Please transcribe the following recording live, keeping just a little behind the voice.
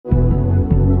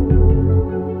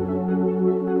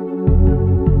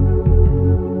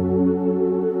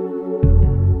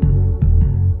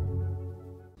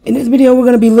video, we're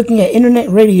going to be looking at internet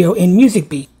radio in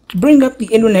MusicBee. To bring up the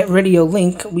internet radio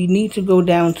link, we need to go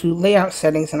down to Layout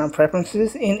Settings in our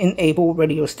Preferences and enable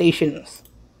radio stations.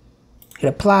 Hit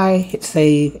Apply, hit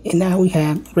Save, and now we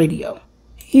have radio.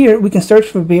 Here we can search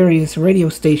for various radio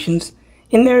stations.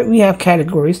 In there we have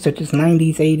categories such as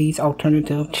 90s, 80s,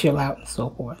 alternative, chill out, and so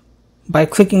forth. By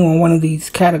clicking on one of these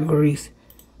categories,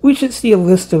 we should see a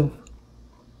list of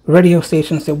radio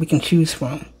stations that we can choose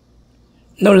from.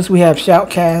 Notice we have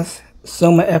Shoutcast,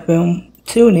 Soma FM,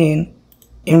 TuneIn,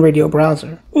 and Radio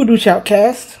Browser. We'll do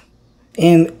Shoutcast,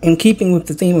 and in keeping with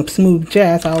the theme of smooth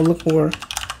jazz, I'll look for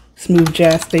smooth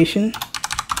jazz station.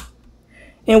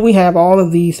 And we have all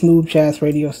of these smooth jazz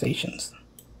radio stations.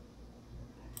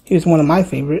 Here's one of my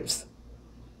favorites,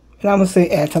 and I'm going to say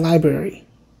add to library.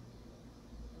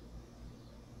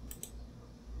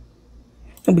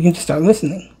 And we can just start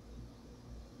listening.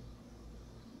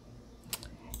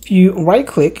 If you right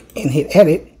click and hit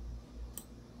edit,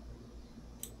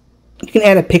 you can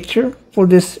add a picture for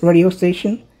this radio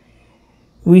station.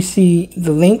 We see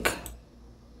the link.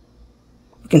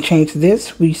 We can change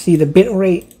this. We see the bit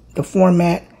rate, the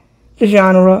format, the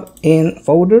genre, and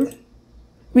folder.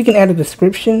 We can add a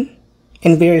description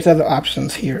and various other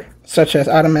options here, such as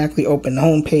automatically open the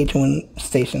home page when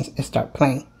stations start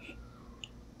playing.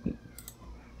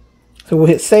 So we'll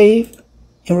hit save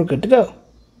and we're good to go.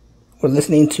 We're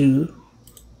listening to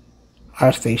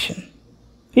our station.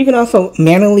 You can also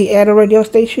manually add a radio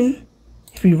station.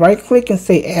 If you right click and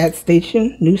say add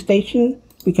station, new station,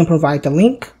 we can provide the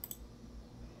link.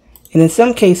 And in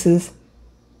some cases,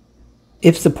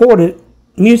 if supported,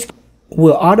 music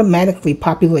will automatically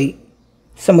populate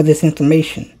some of this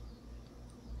information,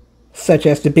 such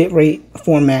as the bitrate,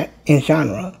 format, and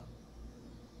genre.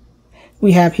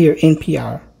 We have here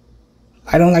NPR.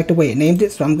 I don't like the way it named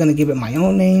it, so I'm going to give it my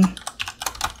own name.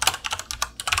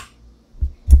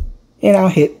 And I'll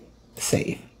hit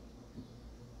save.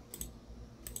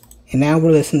 And now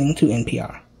we're listening to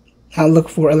NPR. I'll look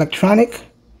for electronic.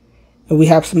 And we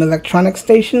have some electronic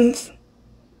stations.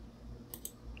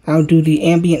 I'll do the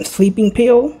ambient sleeping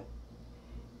pill.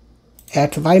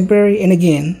 Add to library. And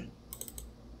again,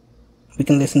 we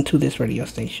can listen to this radio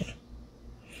station.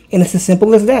 And it's as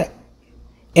simple as that.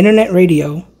 Internet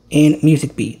radio and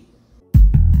MusicBee.